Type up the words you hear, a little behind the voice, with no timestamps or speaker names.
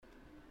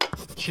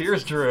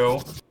Cheers, Drew.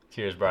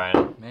 Cheers,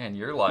 Brian. Man,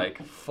 you're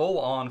like full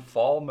on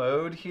fall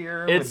mode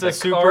here. It's with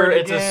a the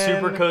cardigan.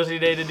 super cozy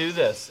day to do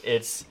this.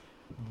 It's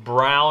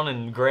brown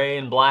and gray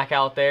and black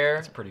out there.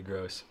 It's pretty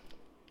gross.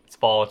 It's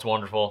fall. It's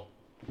wonderful.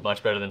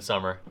 Much better than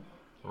summer,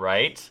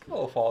 right? A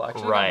little fall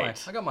action.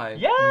 Right. I got my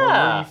Yeah.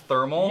 marine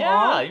thermal Yeah,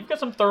 on. you've got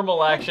some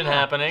thermal action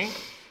happening.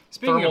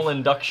 Thermal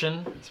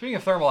induction. Speaking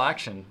of thermal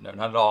action, no,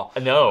 not at all.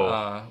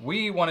 No.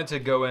 We wanted to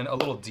go in a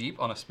little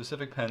deep on a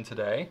specific pen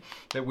today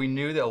that we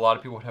knew that a lot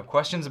of people would have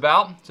questions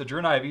about. So Drew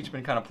and I have each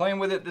been kind of playing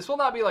with it. This will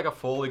not be like a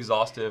full,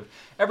 exhaustive,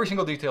 every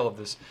single detail of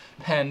this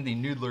pen, the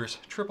Noodler's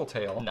Triple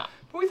Tail. No.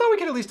 But we thought we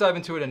could at least dive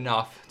into it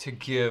enough to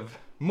give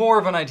more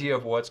of an idea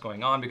of what's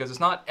going on, because it's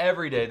not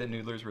every day that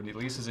Noodler's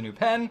releases a new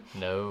pen.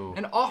 No.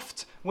 And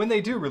oft, when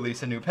they do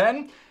release a new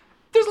pen,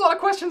 there's a lot of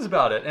questions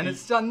about it, and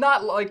it's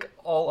not like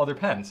all other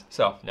pens.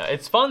 So No,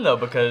 it's fun though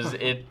because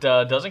it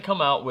doesn't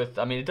come out with.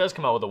 I mean, it does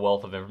come out with a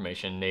wealth of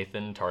information.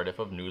 Nathan Tardif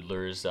of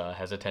Noodlers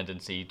has a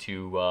tendency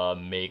to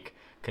make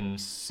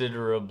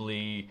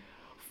considerably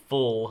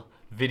full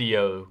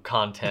video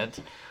content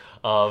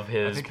of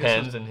his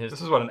pens and his.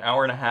 This is what, an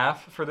hour and a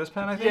half for this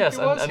pen, I think. Yes,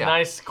 it was? a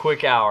nice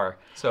quick hour.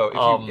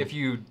 So if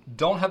you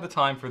don't have the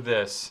time for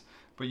this,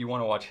 but you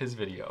want to watch his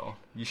video,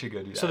 you should go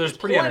do that. So there's It's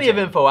pretty plenty of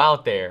entertaining. info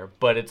out there,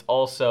 but it's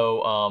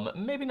also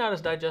maybe not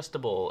as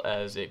digestible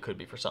as it could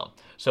be for some.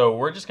 So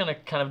we're just gonna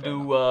kind of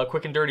do a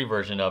quick and dirty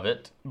version of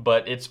it,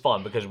 but it's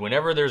fun because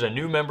whenever there's a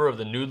new member of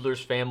the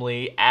Noodlers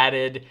family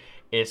added,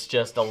 it's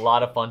just a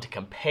lot of fun to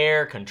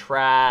compare,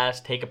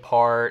 contrast, take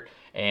apart,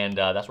 and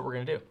that's what we're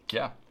gonna do.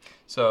 Yeah.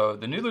 So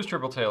the Noodler's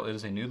Triple Tail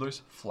is a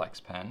Noodler's Flex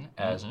pen,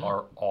 as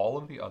are all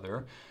of the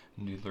other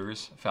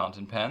Noodler's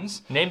fountain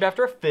pens. Named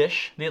after a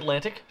fish, the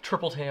Atlantic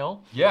triple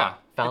tail. Yeah.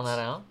 Found that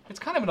out. It's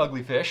kind of an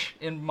ugly fish,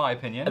 in my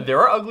opinion. There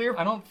are uglier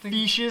I don't think-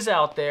 fishes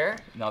out there.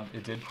 Now,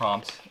 it did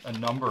prompt a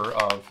number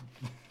of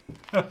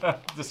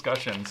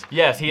discussions.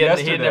 Yes, he had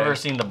Yesterday. never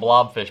seen the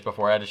blobfish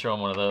before. I had to show him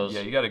one of those.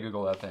 Yeah, you got to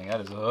Google that thing.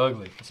 That is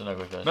ugly. It's an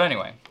ugly fish. But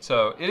anyway,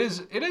 so it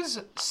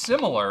is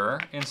similar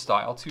in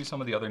style to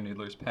some of the other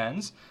Noodler's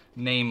pens,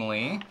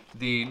 namely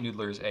the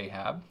Noodler's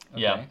Ahab.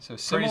 Okay? Yeah, So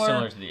pretty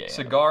similar to the Ahab.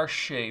 cigar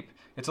shape.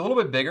 It's a little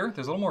bit bigger.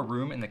 There's a little more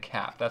room in the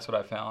cap. That's what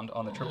I found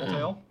on the Triple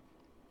Tail.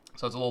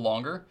 So it's a little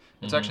longer.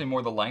 It's actually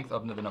more the length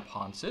of the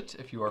Neponset,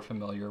 if you are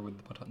familiar with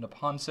the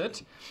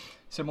Neponset.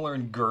 Similar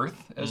in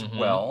girth as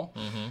well.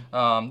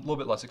 A little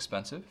bit less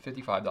expensive,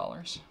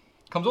 $55.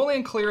 Comes only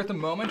in clear at the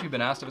moment. We've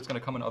been asked if it's going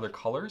to come in other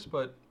colors,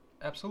 but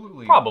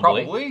absolutely.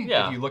 Probably,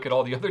 yeah. If you look at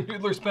all the other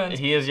Noodler's pens.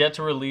 He has yet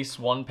to release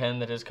one pen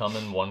that has come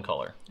in one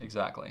color.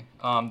 Exactly.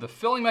 The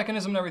filling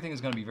mechanism and everything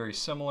is going to be very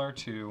similar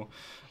to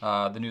the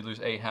Noodler's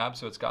Ahab.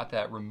 So it's got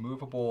that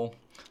removable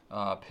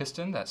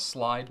piston, that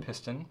slide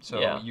piston.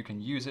 So you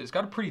can use it. It's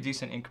got a pretty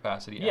decent ink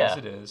capacity as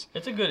it is.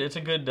 It's a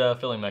good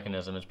filling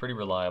mechanism. It's pretty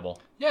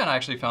reliable. Yeah, and I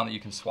actually found that you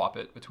can swap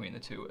it between the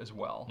two as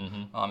well.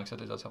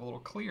 Except it does have a little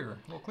clear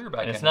back And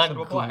end it's not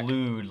instead of a black.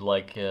 glued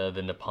like the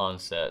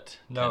Neponset.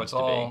 No, tends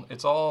to be.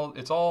 it's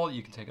all.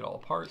 You can take it all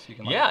apart. So you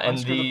can Yeah, and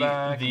unscrew the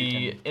back. the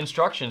you can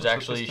instructions push the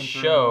actually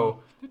piston show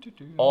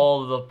through.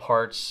 all the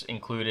parts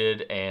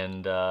included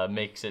and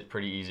makes it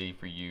pretty easy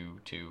for you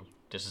to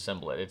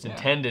disassemble it. It's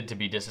intended to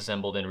be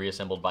disassembled and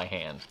reassembled by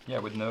hand. Yeah,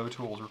 with no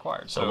tools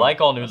required. So like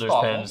all that's Noodler's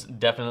thoughtful. pens,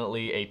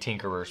 definitely a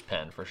tinkerer's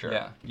pen for sure.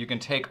 Yeah, you can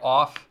take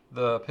off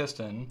the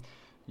piston,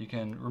 you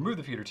can remove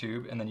the feeder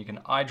tube, and then you can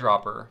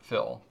eyedropper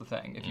fill the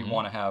thing if you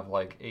want to have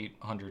like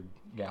 800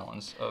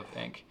 gallons of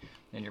ink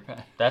in your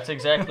pen. That's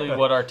exactly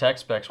what our tech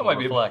specs will might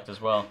be- reflect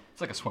as well. It's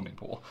like a swimming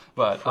pool,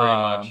 but Pretty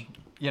much.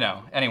 You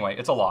know, anyway,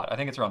 it's a lot. I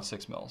think it's around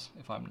 6 mils,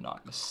 if I'm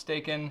not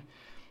mistaken.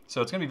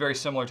 So it's going to be very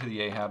similar to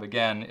the Ahab.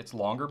 Again, it's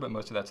longer, but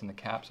most of that's in the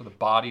cap. So the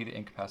body, the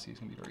ink capacity is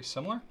going to be very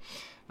similar.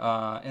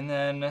 And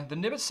then the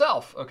nib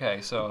itself.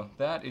 Okay, so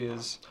that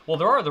is. Well,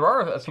 there are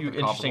a few Something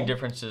interesting comparable.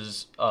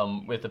 differences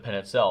with the pen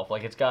itself.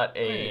 Like it's got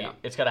a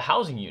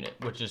housing unit,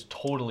 which is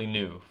totally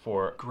new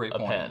for Great a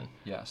point. pen.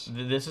 Yes.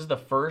 This is the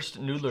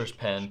first Noodler's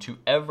pen to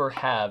ever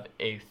have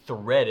a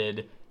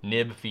threaded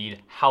nib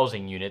feed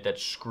housing unit that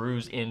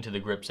screws into the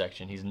grip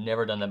section. He's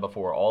never done that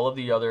before. All of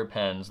the other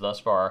pens thus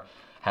far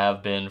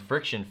have been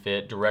friction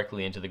fit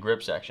directly into the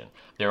grip section.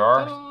 There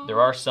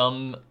are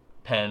some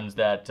pens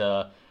that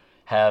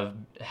have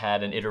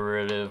had an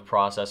iterative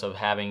process of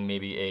having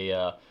maybe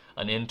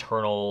an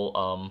internal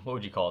what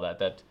would you call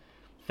that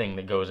thing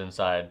that goes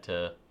inside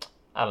to,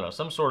 I don't know,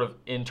 some sort of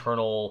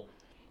internal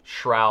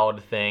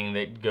shroud thing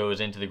that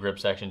goes into the grip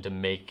section to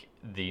make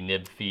the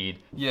nib feed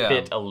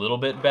fit a little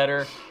bit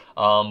better.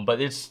 But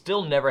it's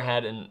still never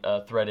had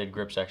a threaded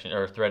grip section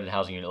or threaded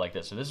housing unit like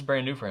this. So this is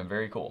brand new for him.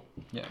 Very cool.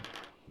 Yeah.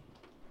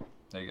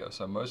 There you go.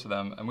 So most of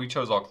them, and we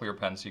chose all clear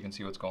pens so you can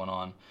see what's going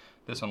on.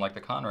 This one, like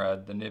the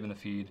Conrad, the nib and the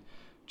feed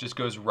just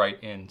goes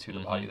right into the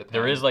body of the pen.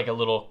 There is like a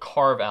little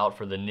carve out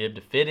for the nib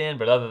to fit in,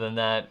 but other than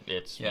that,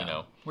 it's, you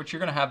know. Which you're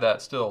going to have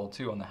that still,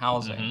 too, on the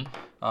housing.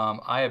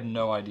 I have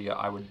no idea.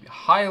 I would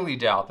highly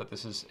doubt that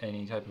this is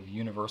any type of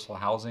universal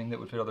housing that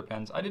would fit other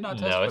pens. I did not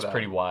test for that. No, it's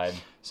pretty wide.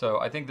 So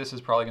I think this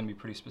is probably going to be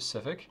pretty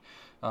specific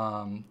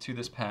to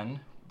this pen.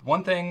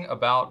 one thing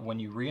about when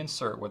you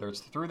reinsert, whether it's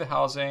through the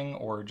housing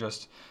or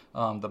just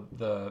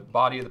the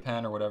body of the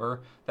pen or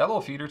whatever, that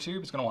little feeder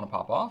tube is going to want to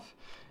pop off.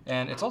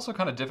 And it's also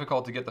kind of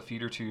difficult to get the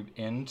feeder tube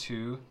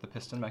into the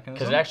piston mechanism.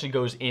 Because it actually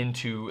goes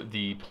into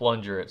the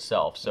plunger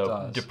itself. So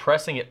does.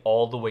 depressing it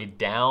all the way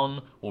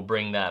down will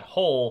bring that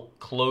hole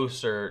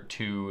closer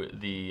to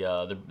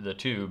the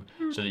tube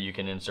so that you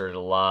can insert it a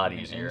lot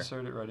easier.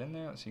 Insert it right in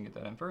there. So you can get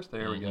that in first.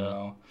 There we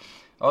go.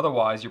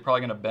 Otherwise, you're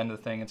probably going to bend the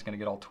thing. It's going to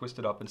get all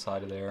twisted up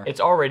inside of there. It's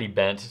already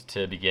bent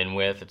to begin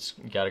with. It's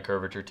got a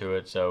curvature to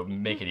it, so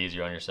make it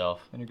easier on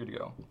yourself. And you're good to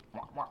go.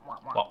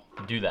 Well,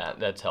 do that.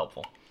 That's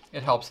helpful.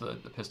 It helps the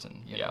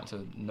piston you know,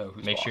 to know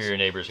who's Make boss. sure your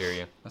neighbors hear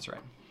you. That's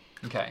right.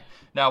 Okay.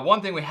 Now,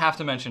 one thing we have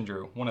to mention,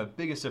 Drew, one of the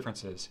biggest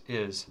differences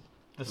is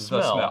The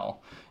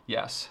smell.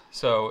 Yes.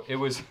 So it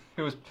was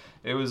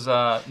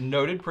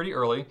noted pretty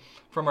early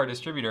from our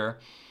distributor.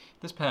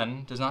 This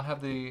pen does not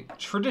have the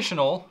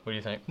traditional What do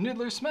you think?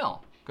 Niddler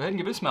smell. Go ahead and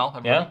give it a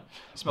smell. Yeah?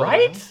 Smell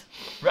Right?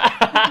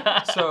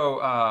 Right. So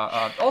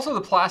also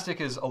the plastic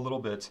is a little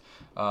bit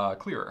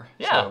clearer.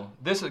 Yeah. So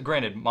this,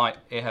 granted, my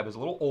Ahab is a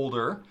little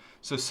older,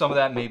 so some of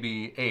that may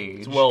be age.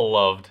 It's well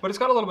loved. But it's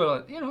got a little bit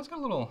of, it's got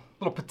a little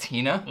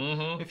patina,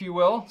 if you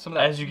will. Some of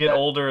that, As you get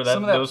older,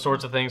 those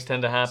sorts of things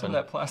tend to happen. Some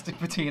of that plastic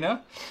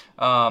patina.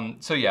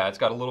 So yeah, it's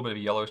got a little bit of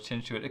a yellowish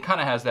tinge to it. It kind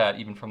of has that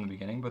even from the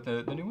beginning, but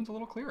the new one's a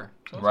little clearer.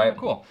 So that's kind of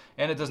cool.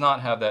 And it does not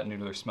have that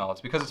Noodler smell.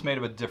 It's because it's made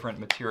of a different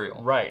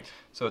material. Right.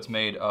 So it's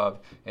made of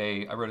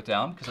I wrote it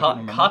down because I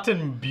didn't remember.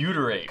 Cotton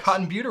butyrate.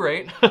 Cotton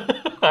butyrate.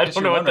 I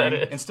don't know what that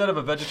is. Instead of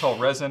a vegetal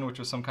resin, which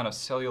was some kind of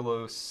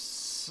cellulose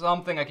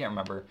something, I can't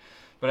remember.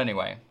 But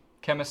anyway,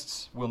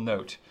 chemists will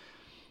note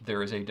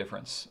there is a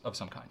difference of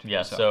some kind.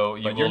 Yeah, so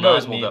you will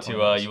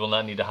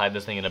not need to hide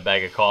this thing in a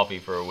bag of coffee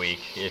for a week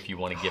if you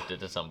want to gift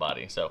it to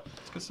somebody. So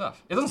it's good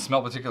stuff. It doesn't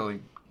smell particularly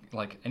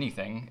like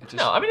anything. It just,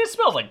 no, I mean it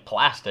smells like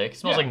plastic. It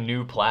smells like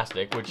new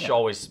plastic, which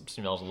always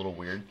smells a little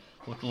weird.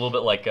 A little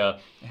bit like it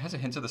has a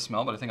hint of the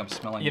smell, but I think I'm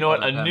smelling. You know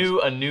what?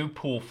 A new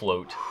pool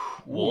float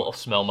will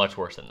smell much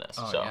worse than this.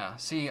 Oh so. yeah.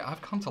 See,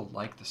 I've come to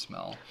like the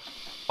smell.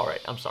 All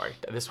right, I'm sorry.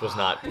 This was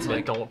not.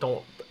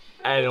 Don't.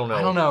 I don't know.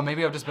 I don't know.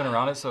 Maybe I've just been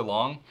around it so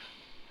long.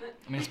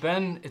 I mean,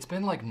 it's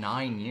been like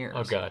 9 years.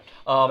 Oh god.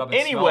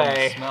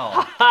 Anyway,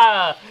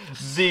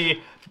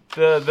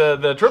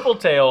 the triple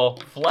tail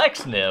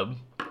flex nib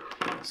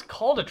is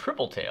called a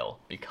triple tail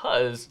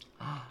because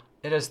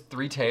it has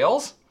 3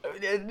 tails.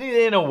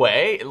 In a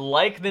way,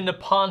 like the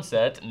Nippon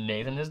set,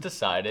 Nathan has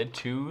decided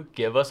to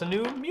give us a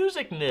new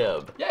music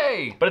nib.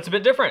 Yay! But it's a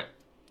bit different.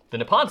 The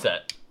Nippon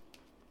set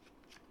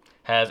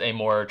has a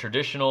more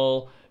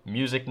traditional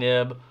music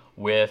nib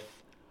with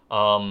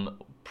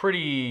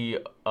pretty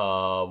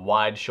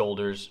wide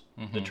shoulders,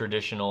 the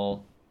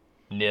traditional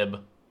nib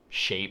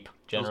shape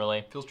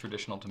generally. Feels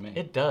traditional to me.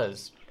 It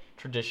does.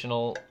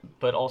 Traditional,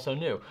 but also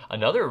new.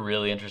 Another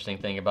really interesting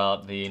thing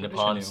about the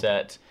Nippon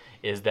set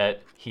is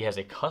that he has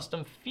a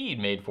custom feed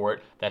made for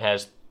it that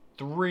has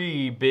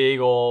 3 big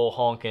ol'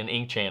 honkin'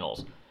 ink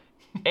channels.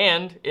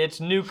 And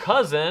its new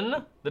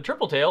cousin, the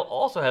Triple Tail,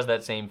 also has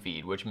that same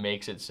feed, which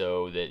makes it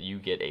so that you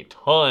get a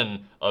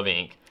ton of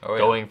ink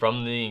going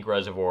from the ink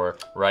reservoir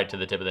right to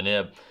the tip of the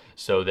nib,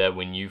 so that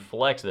when you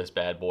flex this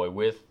bad boy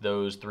with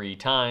those 3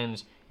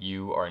 tines,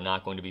 you are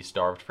not going to be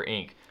starved for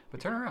ink.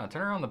 But turn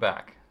around the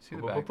back. See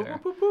the back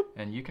there?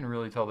 And you can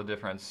really tell the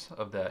difference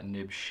of that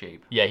nib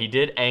shape. Yeah, he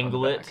did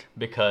angle it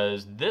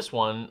because this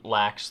one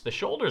lacks the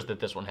shoulders that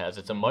this one has.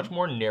 It's a much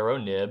more narrow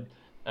nib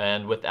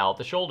and without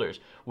the shoulders,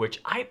 which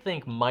I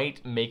think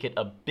might make it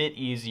a bit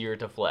easier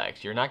to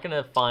flex. You're not going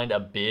to find a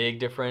big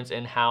difference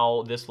in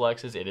how this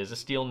flexes. It is a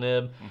steel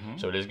nib,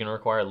 so it is going to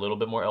require a little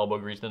bit more elbow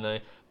grease than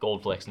the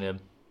Gold Flex nib.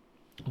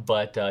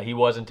 But he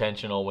was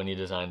intentional when he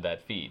designed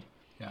that feed.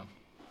 Yeah.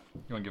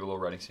 You want to give a little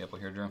writing sample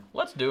here, Drew?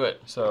 Let's do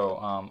it. So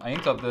I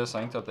inked up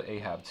the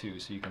Ahab too,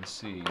 so you can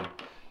see.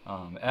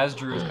 As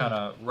Drew is kind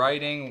of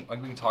writing, we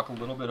can talk a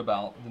little bit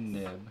about the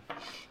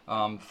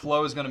nib.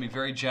 Flow is going to be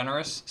very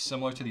generous,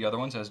 similar to the other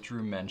ones, as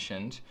Drew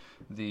mentioned.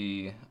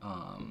 The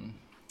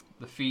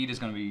feed is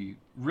going to be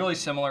really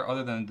similar,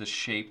 other than the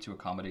shape to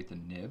accommodate the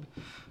nib.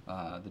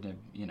 The nib,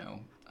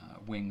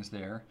 wings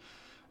there.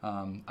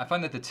 I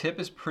find that the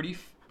tip is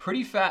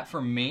pretty fat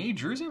for me.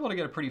 Drew's able to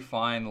get a pretty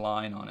fine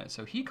line on it.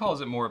 So he calls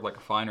it more of like a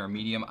fine or a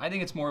medium. I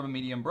think it's more of a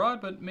medium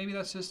broad, but maybe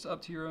that's just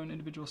up to your own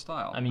individual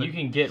style. I mean, you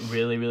can get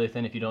really, really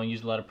thin if you don't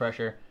use a lot of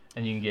pressure,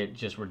 and you can get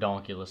just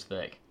redonkulous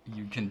thick.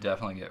 You can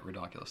definitely get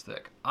redonkulous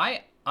thick.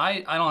 I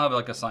don't have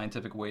like a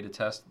scientific way to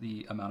test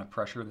the amount of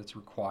pressure that's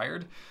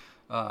required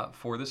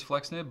for this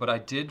flex nib, but I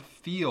did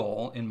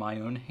feel in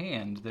my own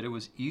hand that it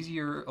was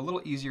a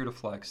little easier to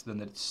flex than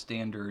the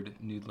standard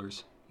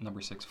Noodler's number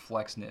 6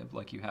 flex nib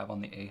like you have on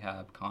the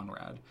Ahab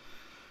Conrad.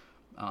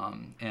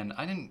 And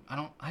I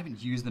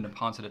haven't used the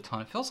Nippon set a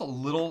ton. It feels a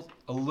little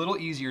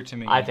easier to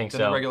me than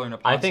the regular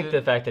Nippon I think set.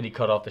 the fact that he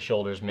cut off the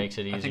shoulders makes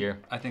it easier.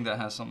 I think that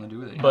has something to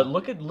do with it. But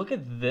look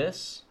at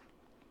this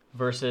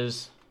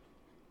versus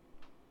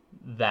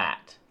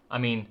that. I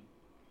mean,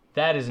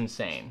 that is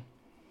insane.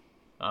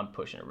 I'm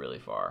pushing it really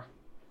far.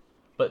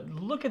 But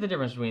look at the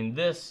difference between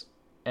this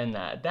and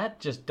that. That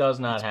just does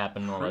not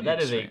happen normally. pretty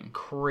That is a extreme.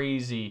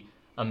 crazy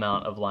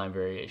amount of line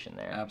variation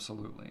there.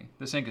 Absolutely.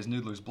 This ink is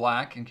Noodler's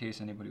Black, in case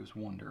anybody was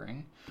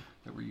wondering,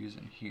 that we're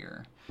using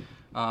here.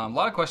 A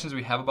lot of questions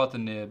we have about the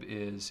nib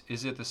is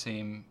it the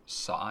same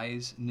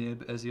size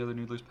nib as the other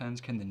Noodler's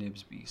pens? Can the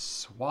nibs be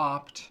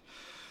swapped?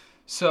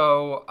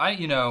 So,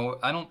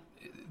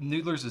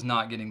 Noodler's is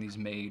not getting these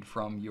made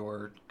from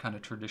your kind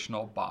of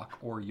traditional Bach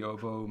or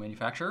Yovo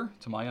manufacturer,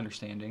 to my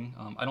understanding.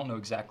 I don't know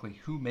exactly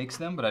who makes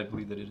them, but I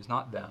believe that it is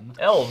not them.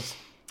 Elves.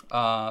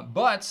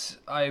 But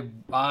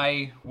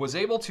I was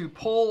able to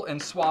pull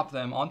and swap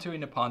them onto a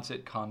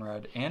Neponset,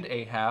 Conrad, and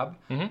Ahab.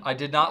 I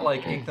did not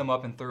ink them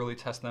up and thoroughly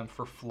test them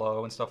for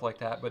flow and stuff like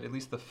that, but at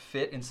least the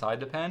fit inside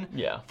the pen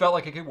felt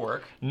like it could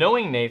work.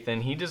 Knowing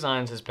Nathan, he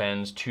designs his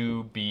pens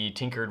to be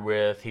tinkered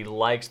with. He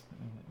likes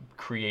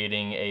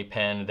creating a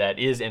pen that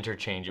is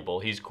interchangeable.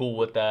 He's cool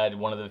with that.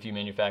 One of the few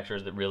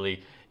manufacturers that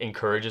really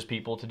encourages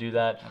people to do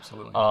that.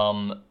 Absolutely.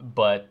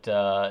 But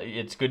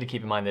it's good to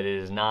keep in mind that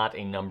it is not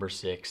a number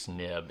 6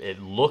 nib.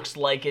 It looks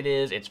like it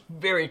is. It's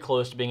very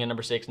close to being a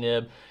number 6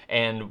 nib,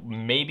 and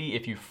maybe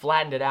if you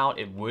flattened it out,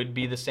 it would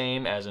be the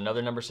same as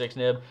another number 6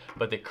 nib,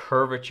 but the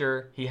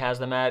curvature he has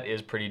them at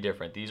is pretty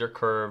different. These are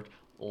curved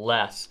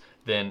less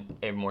than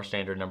a more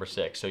standard number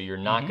 6, so you're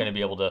not going to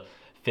be able to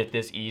fit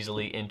this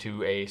easily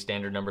into a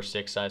standard number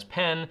 6 size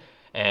pen,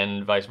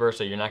 and vice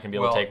versa. You're not going to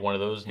be able to take one of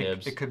those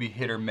nibs. It could be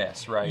hit or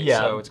miss, right? Yeah.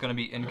 So it's going to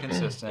be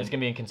inconsistent. It's going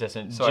to be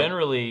inconsistent. So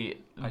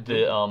Generally,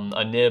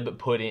 a nib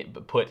put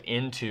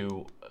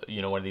into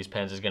one of these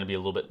pens is going to be a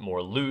little bit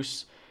more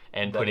loose,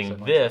 and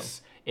putting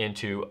this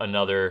into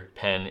another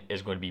pen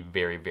is going to be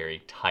very,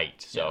 very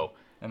tight. So.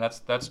 And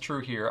that's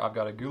true here. I've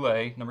got a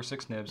Goulet number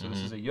 6 nib, so this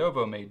is a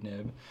Yovo made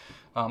nib.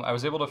 I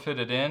was able to fit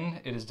it in.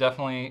 It is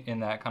definitely in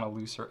that kind of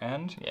looser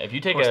end. Yeah, if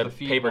you take a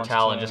paper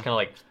towel and just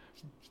kind of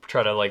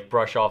try to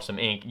brush off some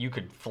ink, you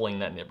could fling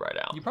that nib right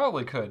out. You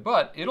probably could,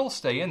 but it'll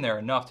stay in there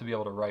enough to be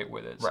able to write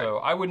with it. Right. So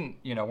I wouldn't,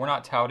 we're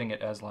not touting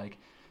it as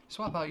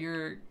swap out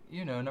your,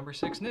 number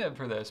 6 nib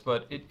for this,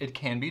 but it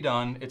can be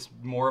done. It's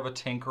more of a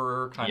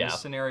tinkerer kind of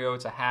scenario.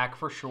 It's a hack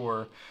for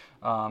sure.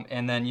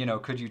 And then,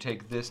 could you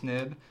take this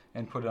nib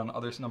and put it on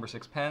other number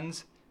 6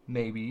 pens?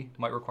 Maybe.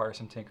 Might require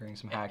some tinkering,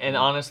 some hacking. And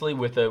honestly,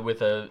 with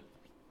a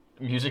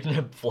Music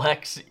Nib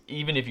Flex,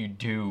 even if you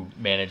do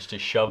manage to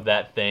shove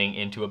that thing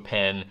into a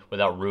pen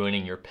without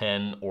ruining your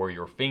pen or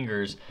your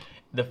fingers,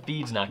 the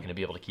feed's not going to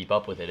be able to keep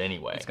up with it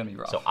anyway. It's going to be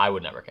rough. So I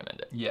would not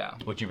recommend it. Yeah.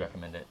 Would you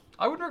recommend it?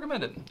 I wouldn't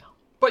recommend it. No.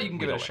 But you can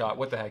give it a shot.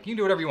 What the heck? You can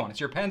do whatever you want. It's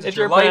your pens. It's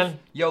your life. pen.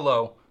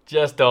 YOLO.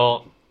 Just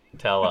don't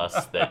tell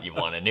us that you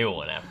want a new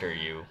one after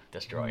you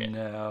destroy it.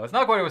 No, it's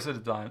not quite what it's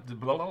designed.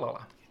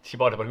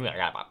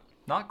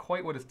 Not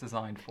quite what it's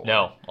designed for.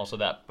 No, also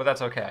that. But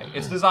that's okay.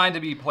 It's designed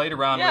to be played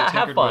around with, have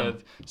tinkered fun.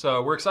 with.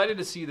 So we're excited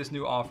to see this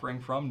new offering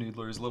from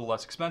Noodler's. A little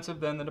less expensive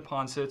than the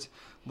Neponset,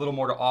 a little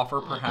more to offer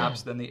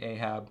perhaps than the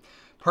Ahab.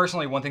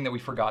 Personally, one thing that we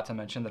forgot to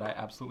mention that I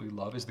absolutely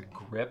love is the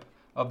grip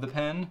of the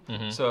pen.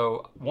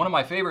 So one of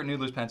my favorite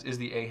Noodler's pens is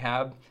the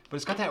Ahab, but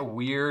it's got that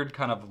weird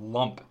kind of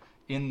lump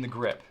in the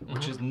grip,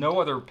 which is no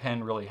other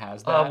pen really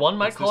has that. One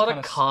might call it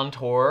a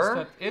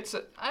contour.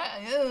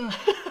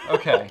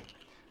 Okay.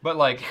 But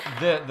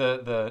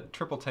the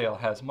triple tail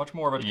has much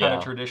more of a kind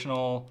of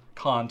traditional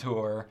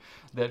contour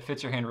that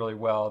fits your hand really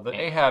well. The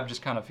Ahab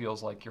just kind of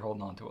feels like you're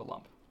holding onto a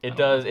lump. It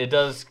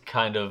does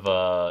kind of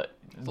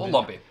It's a little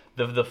lumpy.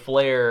 The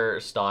flare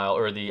style,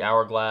 or the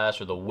hourglass,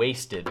 or the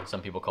wasted,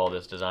 some people call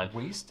this design.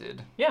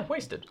 Wasted? Yeah,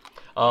 wasted.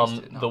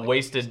 Wasted, not The like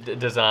wasted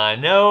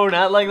design. No,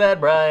 not like that,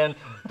 Brian.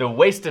 The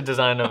wasted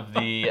design of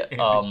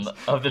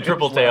the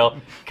triple tail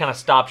kind of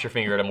stops your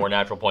finger at a more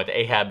natural point. The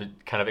Ahab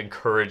kind of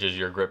encourages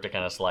your grip to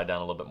kind of slide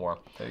down a little bit more.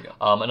 There you go.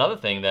 Another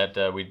thing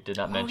that we did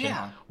not mention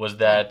was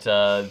that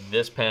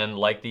this pen,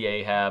 like the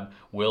Ahab,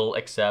 will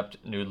accept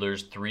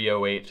Noodler's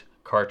 308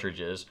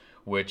 cartridges,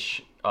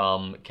 which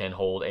can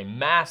hold a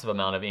massive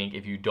amount of ink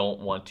if you don't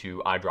want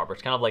to eyedropper.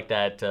 It's kind of like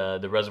that,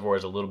 the reservoir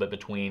is a little bit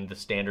between the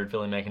standard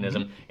filling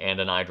mechanism and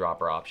an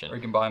eyedropper option. Or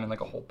you can buy them in like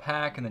a whole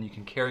pack, and then you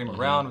can carry them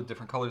around with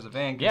different colors of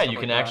ink. Yeah, you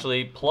can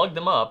actually plug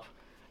them up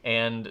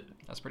and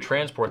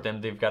transport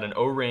them. They've got an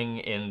O-ring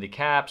in the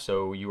cap,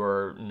 so you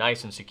are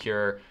nice and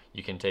secure.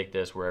 You can take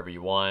this wherever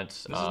you want.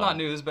 This is not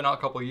new. This has been out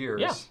a couple of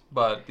years. Yeah.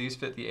 But these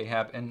fit the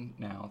Ahab and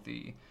now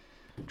the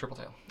triple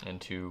tail.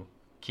 And to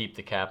keep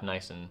the cap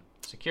nice and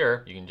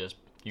secure, you can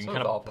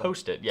kind of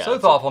post it. Yeah, so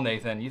thoughtful,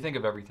 Nathan. You think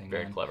of everything.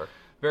 Very man. clever.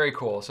 Very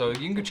cool. So you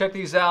can go check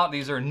these out.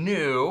 These are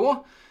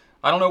new.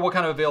 I don't know what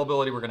kind of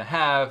availability we're going to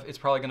have. It's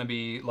probably going to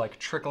be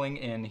trickling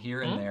in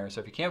here and there. So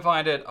if you can't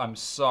find it, I'm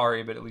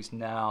sorry, but at least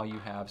now you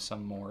have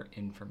some more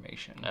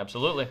information.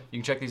 Absolutely. You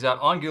can check these out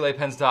on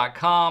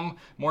gouletpens.com.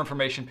 More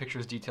information,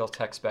 pictures, details,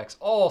 tech specs,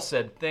 all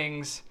said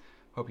things.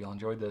 Hope you all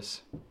enjoyed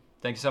this.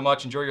 Thank you so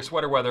much. Enjoy your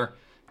sweater weather,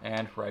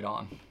 and right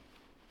on.